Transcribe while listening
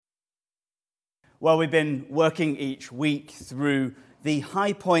Well, we've been working each week through the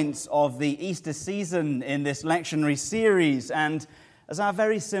high points of the Easter season in this lectionary series, and as our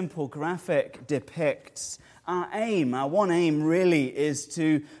very simple graphic depicts, our one aim really is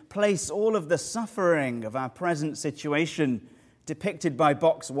to place all of the suffering of our present situation, depicted by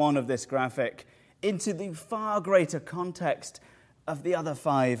box 1 of this graphic, into the far greater context of the other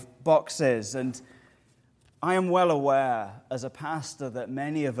 5 boxes. And I am well aware as a pastor that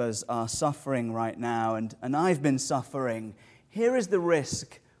many of us are suffering right now, and I've been suffering. Here is the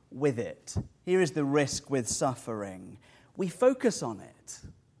risk with it. Here is the risk with suffering. We focus on it.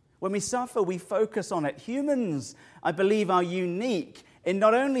 When we suffer, we focus on it. Humans, I believe, are unique in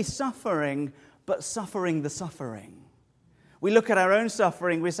not only suffering, but suffering the suffering. We look at our own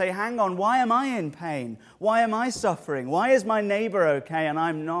suffering, we say, hang on, why am I in pain? Why am I suffering? Why is my neighbor okay and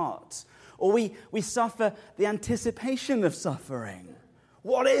I'm not? Or we suffer the anticipation of suffering.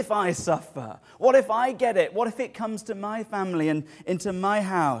 What if I suffer? What if I get it? What if it comes to my family and into my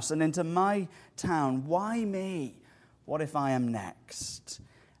house and into my town? Why me? What if I am next?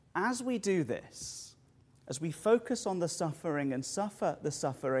 As we do this, as we focus on the suffering and suffer the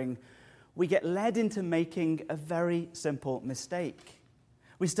suffering, we get led into making a very simple mistake.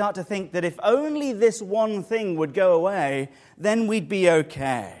 We start to think that if only this one thing would go away, then we'd be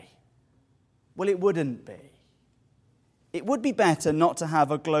okay. Well, it wouldn't be. It would be better not to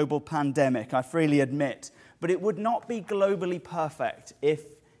have a global pandemic, I freely admit, but it would not be globally perfect if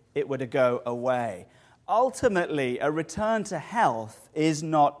it were to go away. Ultimately, a return to health is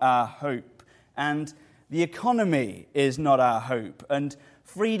not our hope, and the economy is not our hope, and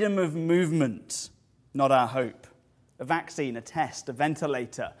freedom of movement, not our hope. A vaccine, a test, a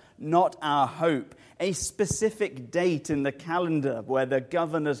ventilator, not our hope. A specific date in the calendar where the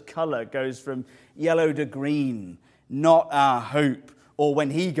governor's colour goes from yellow to green, not our hope. Or when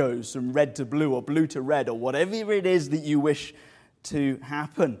he goes from red to blue or blue to red or whatever it is that you wish to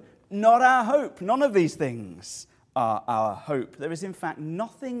happen, not our hope. None of these things are our hope. There is in fact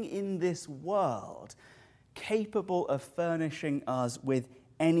nothing in this world capable of furnishing us with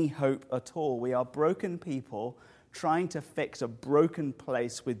any hope at all. We are broken people trying to fix a broken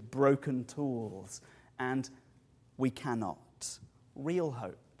place with broken tools, and we cannot. Real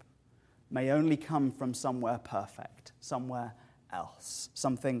hope may only come from somewhere perfect, somewhere else,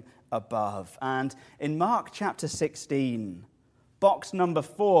 something above. And in Mark chapter 16, box number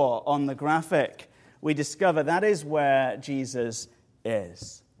 4 on the graphic, we discover that is where Jesus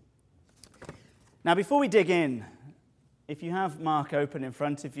is. Now, before we dig in, if you have Mark open in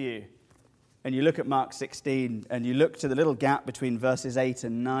front of you, and you look at Mark 16, and you look to the little gap between verses 8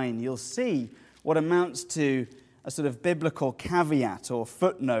 and 9, you'll see what amounts to a sort of biblical caveat or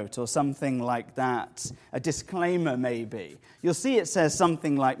footnote or something like that, a disclaimer maybe. You'll see it says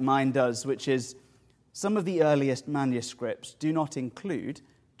something like mine does, which is, some of the earliest manuscripts do not include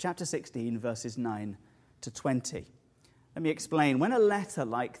chapter 16, verses 9 to 20. Let me explain. When a letter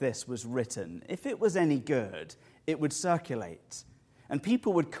like this was written, if it was any good, it would circulate, and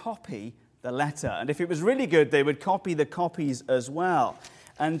people would copy the letter. And if it was really good, they would copy the copies as well.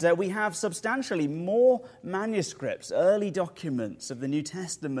 And we have substantially more manuscripts, early documents of the New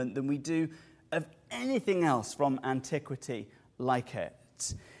Testament than we do of anything else from antiquity like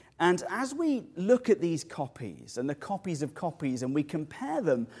it. And as we look at these copies and the copies of copies and we compare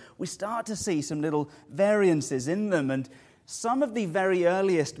them, we start to see some little variances in them. And some of the very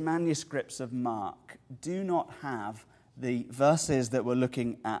earliest manuscripts of Mark do not have the verses that we're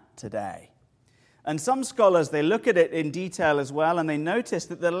looking at today. And some scholars, they look at it in detail as well, and they notice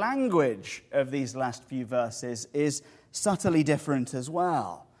that the language of these last few verses is subtly different as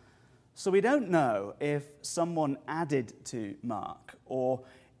well. So we don't know if someone added to Mark, or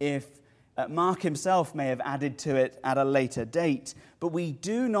if Mark himself may have added to it at a later date, but we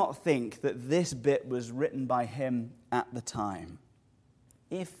do not think that this bit was written by him at the time.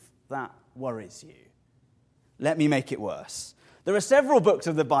 If that worries you, let me make it worse. There are several books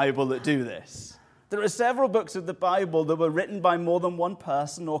of the Bible that do this. There are several books of the Bible that were written by more than one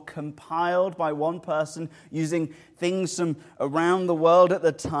person or compiled by one person using things from around the world at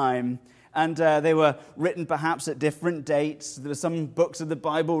the time. And they were written perhaps at different dates. There are some books of the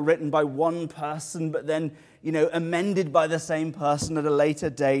Bible written by one person, but then, amended by the same person at a later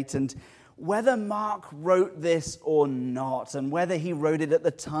date. And whether Mark wrote this or not, and whether he wrote it at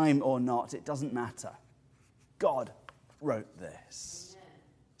the time or not, it doesn't matter. God wrote this.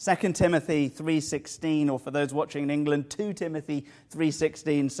 2 Timothy 3:16, or for those watching in England, 2 Timothy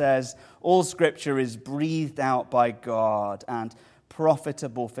 3:16 says, all Scripture is breathed out by God and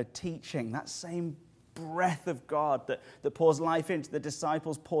profitable for teaching. That same breath of God that pours life into the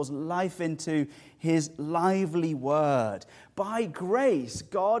disciples, pours life into his lively word. By grace,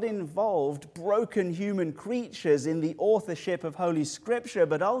 God involved broken human creatures in the authorship of Holy Scripture,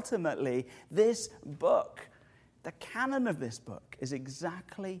 but ultimately this book, the canon of this book, is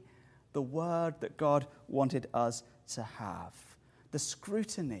exactly the word that God wanted us to have. The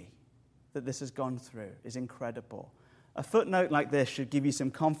scrutiny that this has gone through is incredible. A footnote like this should give you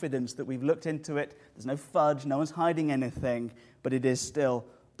some confidence that we've looked into it. There's no fudge, no one's hiding anything, but it is still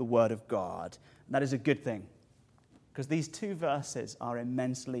the Word of God. And that is a good thing, because these two verses are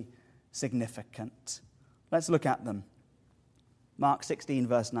immensely significant. Let's look at them. Mark 16,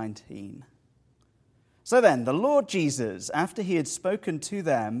 verse 19. So then, the Lord Jesus, after he had spoken to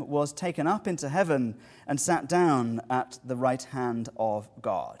them, was taken up into heaven and sat down at the right hand of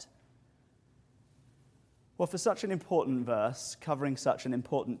God. Well, for such an important verse, covering such an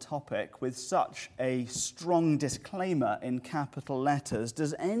important topic, with such a strong disclaimer in capital letters,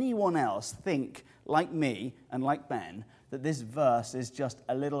 does anyone else think, like me and like Ben, that this verse is just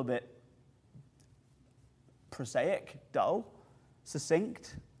a little bit prosaic, dull,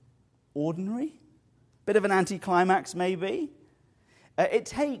 succinct, ordinary? Bit of an anticlimax, maybe? It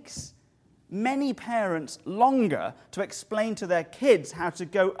takes many parents longer to explain to their kids how to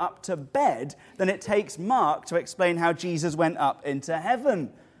go up to bed than it takes Mark to explain how Jesus went up into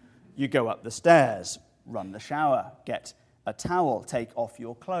heaven. You go up the stairs, run the shower, get a towel, take off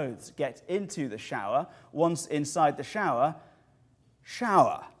your clothes, get into the shower. Once inside the shower,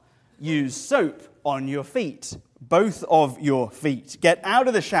 shower. Use soap on your feet, both of your feet. Get out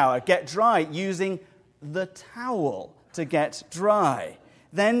of the shower, get dry, using the towel to get dry.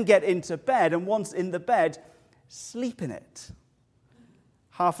 Then get into bed, and once in the bed, sleep in it.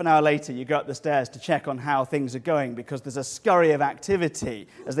 Half an hour later, you go up the stairs to check on how things are going because there's a scurry of activity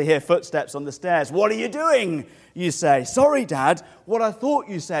as they hear footsteps on the stairs. What are you doing? You say. Sorry, Dad. What I thought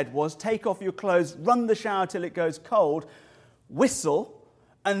you said was take off your clothes, run the shower till it goes cold, whistle,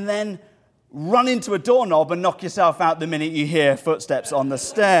 and then run into a doorknob and knock yourself out the minute you hear footsteps on the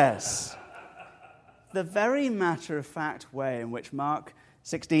stairs. The very matter-of-fact way in which Mark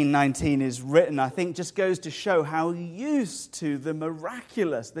 16:19 is written, I think, just goes to show how used to the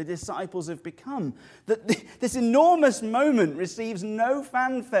miraculous the disciples have become. That this enormous moment receives no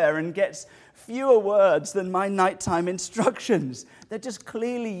fanfare and gets fewer words than my nighttime instructions. They're just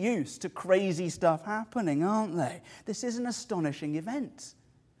clearly used to crazy stuff happening, aren't they? This is an astonishing event.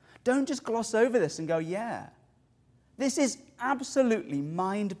 Don't just gloss over this and go, yeah. This is absolutely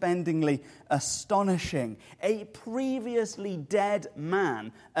mind-bendingly astonishing. A previously dead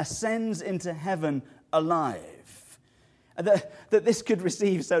man ascends into heaven alive. That this could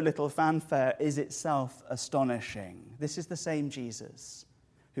receive so little fanfare is itself astonishing. This is the same Jesus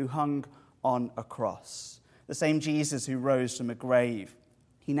who hung on a cross, the same Jesus who rose from a grave.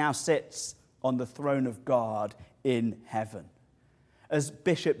 He now sits on the throne of God in heaven. As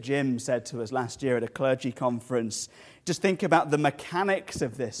Bishop Jim said to us last year at a clergy conference, just think about the mechanics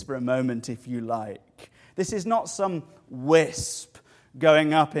of this for a moment, if you like. This is not some wisp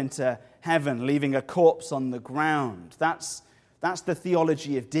going up into heaven, leaving a corpse on the ground. That's the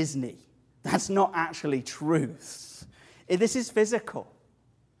theology of Disney. That's not actually truth. This is physical.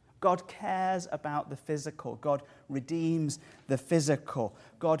 God cares about the physical. God redeems the physical.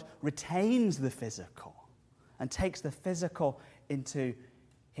 God retains the physical and takes the physical into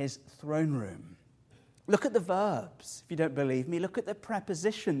his throne room. Look at the verbs, if you don't believe me. Look at the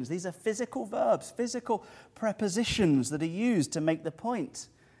prepositions. These are physical verbs, physical prepositions that are used to make the point.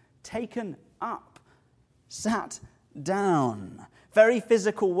 Taken up, sat down. Very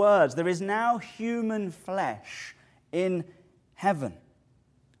physical words. There is now human flesh in heaven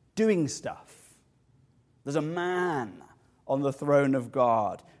doing stuff. There's a man on the throne of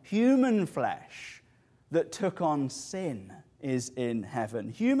God. Human flesh that took on sin is in heaven.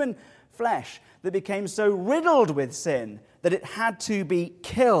 Human flesh that became so riddled with sin that it had to be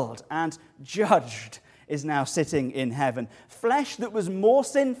killed and judged is now sitting in heaven. Flesh that was more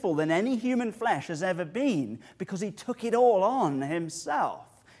sinful than any human flesh has ever been because he took it all on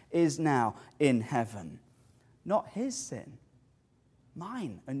himself is now in heaven. Not his sin,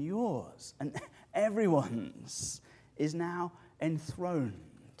 mine and yours and everyone's is now enthroned.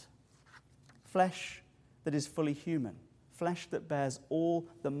 Flesh that is fully human. Flesh that bears all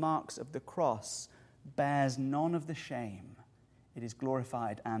the marks of the cross, bears none of the shame. It is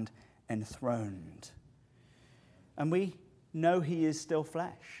glorified and enthroned. And we know he is still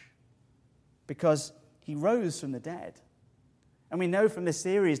flesh because he rose from the dead. And we know from this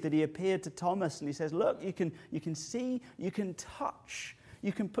series that he appeared to Thomas and he says, look, you can see, you can touch,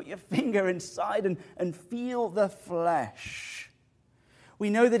 You can put your finger inside and feel the flesh. We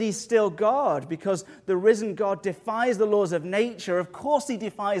know that he's still God because the risen God defies the laws of nature. Of course he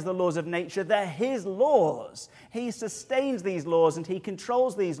defies the laws of nature. They're his laws. He sustains these laws and he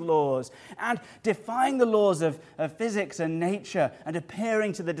controls these laws. And defying the laws of physics and nature and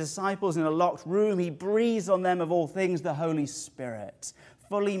appearing to the disciples in a locked room, he breathes on them of all things the Holy Spirit.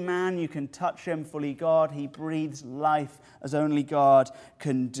 Fully man, you can touch him. Fully God, he breathes life as only God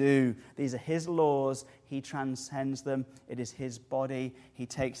can do. These are his laws. He transcends them. It is his body. He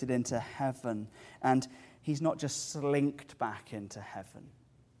takes it into heaven. And he's not just slinked back into heaven.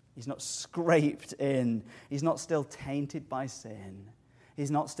 He's not scraped in. He's not still tainted by sin.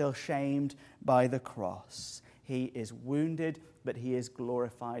 He's not still shamed by the cross. He is wounded, but he is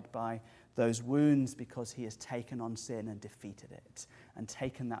glorified by those wounds because he has taken on sin and defeated it and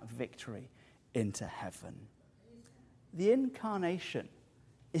taken that victory into heaven. The incarnation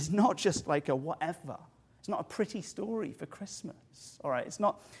is not just like a whatever. It's not a pretty story for Christmas, all right? It's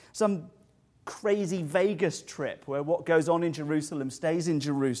not some crazy Vegas trip where what goes on in Jerusalem stays in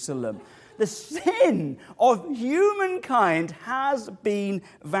Jerusalem. The sin of humankind has been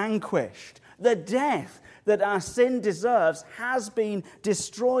vanquished. The death that our sin deserves has been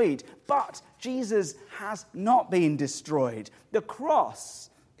destroyed, but Jesus has not been destroyed. The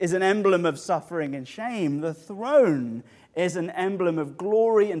cross is an emblem of suffering and shame. The throne is an emblem of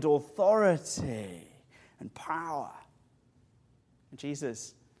glory and authority and power. And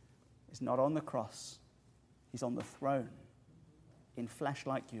Jesus is not on the cross. He's on the throne in flesh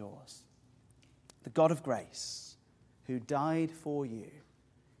like yours. The God of grace who died for you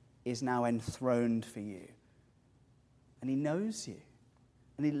is now enthroned for you. And he knows you.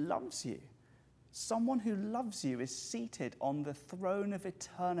 And he loves you. Someone who loves you is seated on the throne of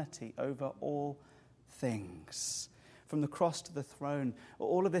eternity over all things. From the cross to the throne.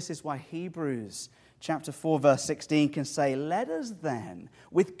 All of this is why Hebrews chapter 4 verse 16 can say, "Let us then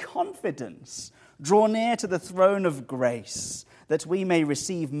with confidence draw near to the throne of grace, that we may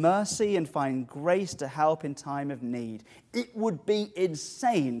receive mercy and find grace to help in time of need." It would be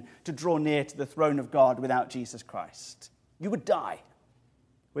insane to draw near to the throne of God without Jesus Christ. You would die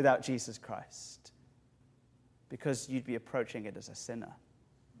without Jesus Christ because you'd be approaching it as a sinner.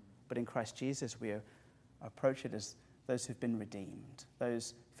 But in Christ Jesus, we approach it as those who've been redeemed,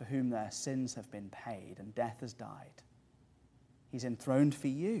 those for whom their sins have been paid and death has died. He's enthroned for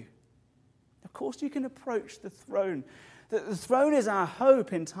you. Of course you can approach the throne. The throne is our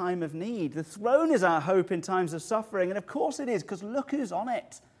hope in time of need. The throne is our hope in times of suffering. And of course it is, because look who's on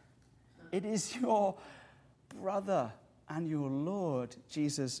it. It is your brother and your Lord,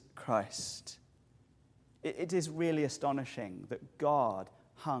 Jesus Christ. It is really astonishing that God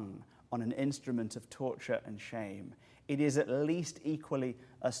hung on an instrument of torture and shame. It is at least equally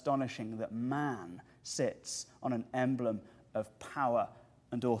astonishing that man sits on an emblem of power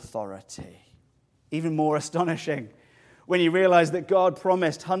and authority. Even more astonishing when you realize that God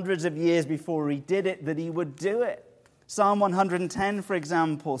promised hundreds of years before he did it that he would do it. Psalm 110, for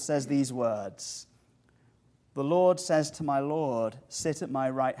example, says these words, "The Lord says to my Lord, sit at my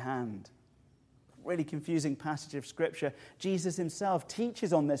right hand." Really confusing passage of Scripture. Jesus himself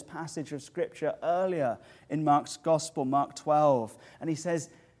teaches on this passage of Scripture earlier in Mark's Gospel, Mark 12. And he says,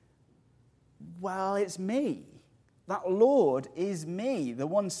 well, it's me. That Lord is me. The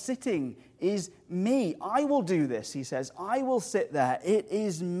one sitting is me. I will do this, he says. I will sit there. It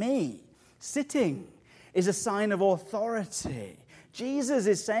is me. Sitting is a sign of authority. Jesus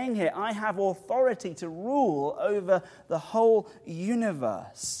is saying here, I have authority to rule over the whole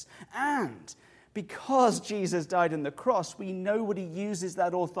universe. And because Jesus died on the cross, we know what he uses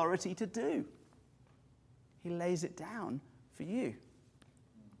that authority to do. He lays it down for you.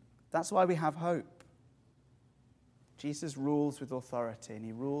 That's why we have hope. Jesus rules with authority and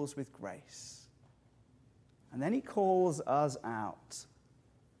he rules with grace. And then he calls us out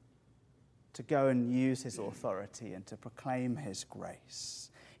to go and use his authority and to proclaim his grace.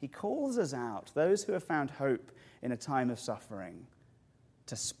 He calls us out, those who have found hope in a time of suffering,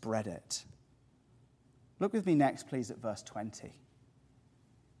 to spread it. Look with me next, please, at verse 20.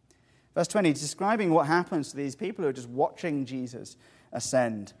 Verse 20, describing what happens to these people who are just watching Jesus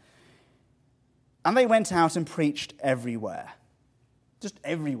ascend. "And they went out and preached everywhere." Just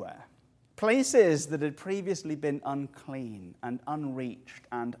everywhere. Places that had previously been unclean and unreached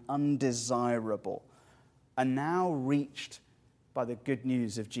and undesirable are now reached by the good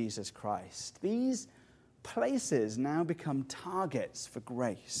news of Jesus Christ. These places now become targets for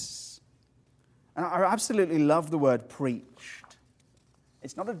grace. And I absolutely love the word preached.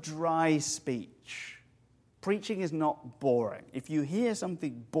 It's not a dry speech. Preaching is not boring. If you hear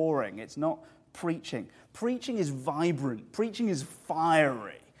something boring, it's not preaching. Preaching is vibrant. Preaching is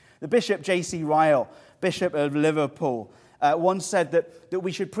fiery. The Bishop J.C. Ryle, Bishop of Liverpool, once said that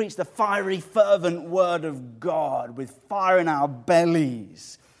we should preach the fiery, fervent word of God with fire in our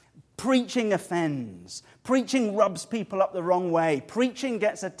bellies. Preaching offends. Preaching rubs people up the wrong way. Preaching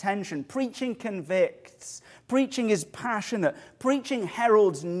gets attention. Preaching convicts. Preaching is passionate. Preaching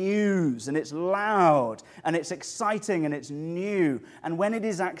heralds news, and it's loud, and it's exciting, and it's new. And when it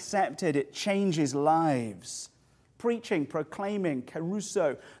is accepted, it changes lives. Preaching, proclaiming,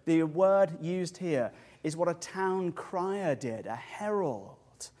 kerusso, the word used here, is what a town crier did, a herald.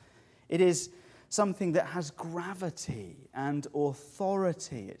 It is something that has gravity and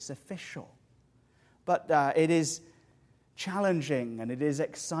authority. It's official. But it is challenging and it is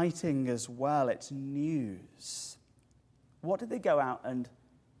exciting as well. It's news. What did they go out and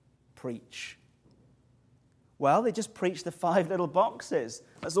preach? Well, they just preached the 5 little boxes.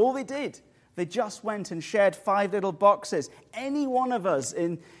 That's all they did. They just went and shared 5 little boxes. Any one of us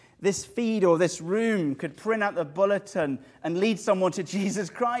in this feed or this room could print out the bulletin and lead someone to Jesus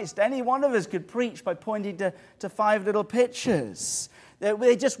Christ. Any one of us could preach by pointing to 5 little pictures.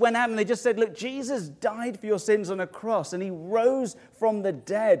 They just went out and they just said, look, Jesus died for your sins on a cross and he rose from the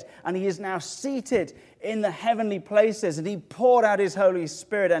dead and he is now seated in the heavenly places and he poured out his Holy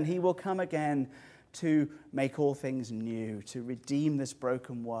Spirit and he will come again to make all things new, to redeem this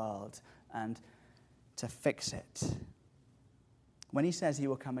broken world and to fix it. When he says he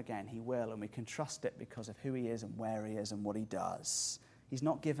will come again, he will, and we can trust it because of who he is and where he is and what he does. He's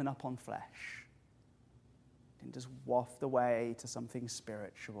not given up on flesh. He didn't just waft away to something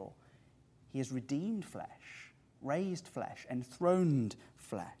spiritual. He has redeemed flesh, raised flesh, enthroned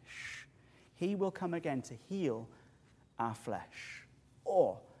flesh. He will come again to heal our flesh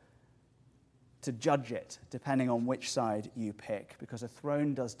or to judge it, depending on which side you pick, because a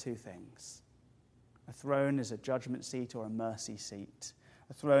throne does 2 things. A throne is a judgment seat or a mercy seat.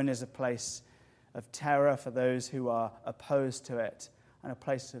 A throne is a place of terror for those who are opposed to it, and a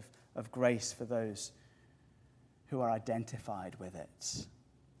place of grace for those who are identified with it.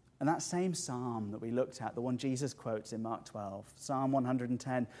 And that same psalm that we looked at, the one Jesus quotes in Mark 12, Psalm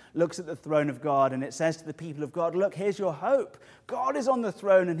 110, looks at the throne of God and it says to the people of God, look, here's your hope. God is on the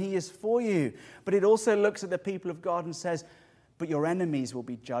throne and he is for you. But it also looks at the people of God and says, but your enemies will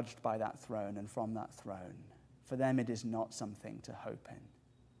be judged by that throne and from that throne. For them it is not something to hope in.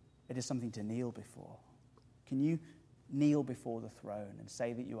 It is something to kneel before. Can you kneel before the throne and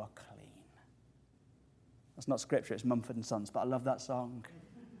say that you are clean? That's not scripture, it's Mumford & Sons, but I love that song.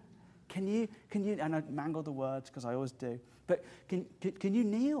 Can you, and I mangle the words because I always do, but can you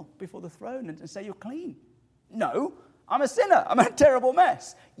kneel before the throne and say you're clean? No, I'm a sinner. I'm a terrible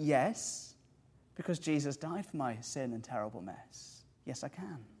mess. Yes, because Jesus died for my sin and terrible mess. Yes, I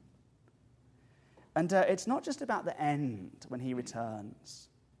can. And it's not just about the end when he returns.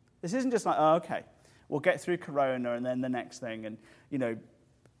 This isn't just like, oh, okay, we'll get through Corona and then the next thing and,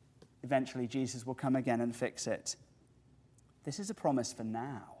 eventually Jesus will come again and fix it. This is a promise for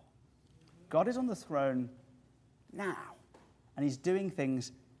now. God is on the throne now, and he's doing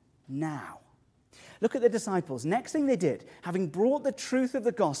things now. Look at the disciples. Next thing they did, having brought the truth of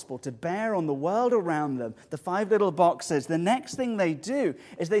the gospel to bear on the world around them, the 5 little boxes, the next thing they do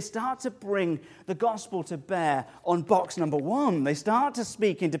is they start to bring the gospel to bear on box number 1. They start to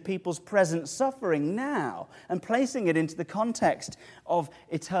speak into people's present suffering now and placing it into the context of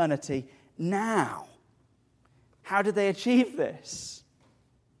eternity now. How did they achieve this?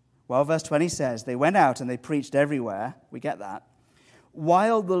 Well, verse 20 says, they went out and they preached everywhere. We get that.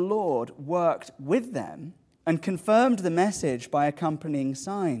 While the Lord worked with them and confirmed the message by accompanying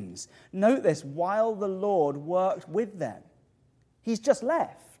signs. Note this, while the Lord worked with them. He's just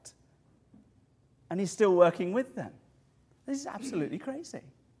left. And he's still working with them. This is absolutely crazy.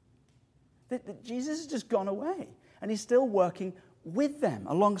 Jesus has just gone away. And he's still working with them,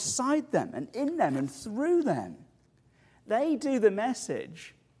 alongside them, and in them, and through them. They do the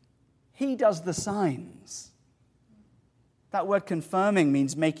message. He does the signs. That word confirming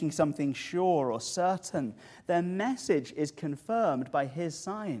means making something sure or certain. Their message is confirmed by his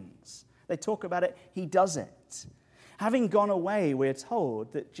signs. They talk about it, he does it. Having gone away, we're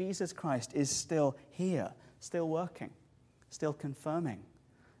told that Jesus Christ is still here, still working, still confirming,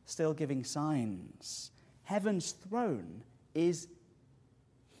 still giving signs. Heaven's throne is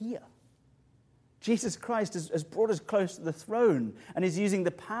here. Jesus Christ has brought us close to the throne and is using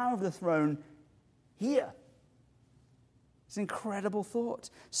the power of the throne here. It's an incredible thought.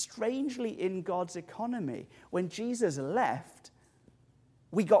 Strangely, in God's economy, when Jesus left,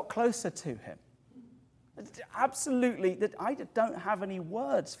 we got closer to him. Absolutely, that I don't have any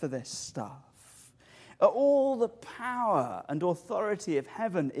words for this stuff. All the power and authority of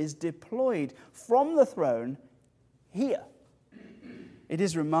heaven is deployed from the throne here. It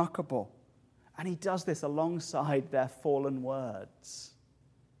is remarkable. And he does this alongside their fallen words.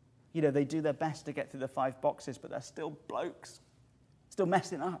 You know, they do their best to get through the 5 boxes, but they're still blokes, still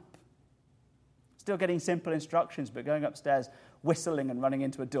messing up, still getting simple instructions, but going upstairs, whistling and running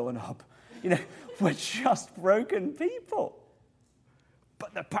into a doorknob. You know, we're just broken people.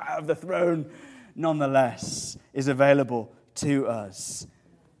 But the power of the throne, nonetheless, is available to us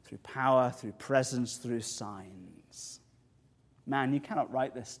through power, through presence, through signs. Man, you cannot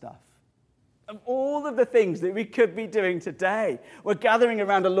write this stuff. Of all of the things that we could be doing today, we're gathering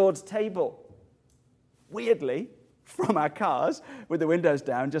around a Lord's table. Weirdly, from our cars, with the windows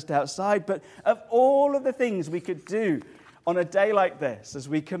down just outside. But of all of the things we could do on a day like this, as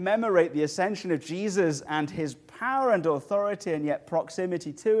we commemorate the ascension of Jesus and his power and authority and yet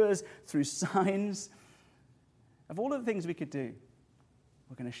proximity to us through signs, of all of the things we could do,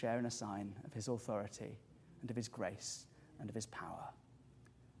 we're going to share in a sign of his authority and of his grace and of his power.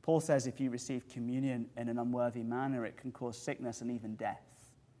 Paul says if you receive communion in an unworthy manner, it can cause sickness and even death.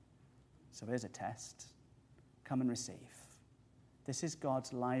 So here's a test. Come and receive. This is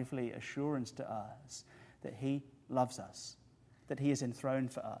God's lively assurance to us that he loves us, that he is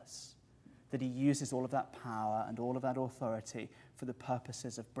enthroned for us, that he uses all of that power and all of that authority for the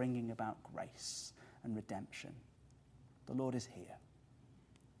purposes of bringing about grace and redemption. The Lord is here.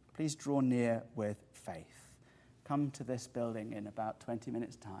 Please draw near with faith. Come to this building in about 20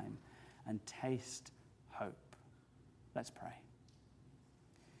 minutes' time and taste hope. Let's pray.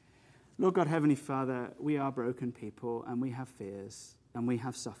 Lord God, Heavenly Father, we are broken people and we have fears and we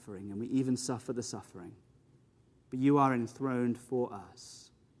have suffering and we even suffer the suffering. But you are enthroned for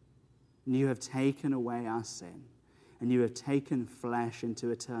us. And you have taken away our sin and you have taken flesh into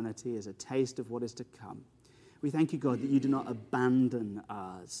eternity as a taste of what is to come. We thank you, God, that you do not abandon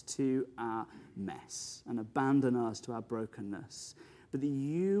us to our mess and abandon us to our brokenness, but that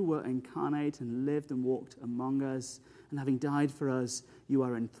you were incarnate and lived and walked among us, and having died for us, you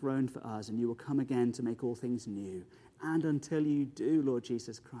are enthroned for us, and you will come again to make all things new. And until you do, Lord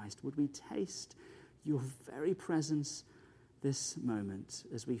Jesus Christ, would we taste your very presence this moment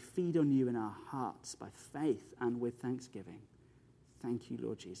as we feed on you in our hearts by faith and with thanksgiving. Thank you,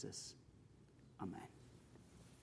 Lord Jesus. Amen.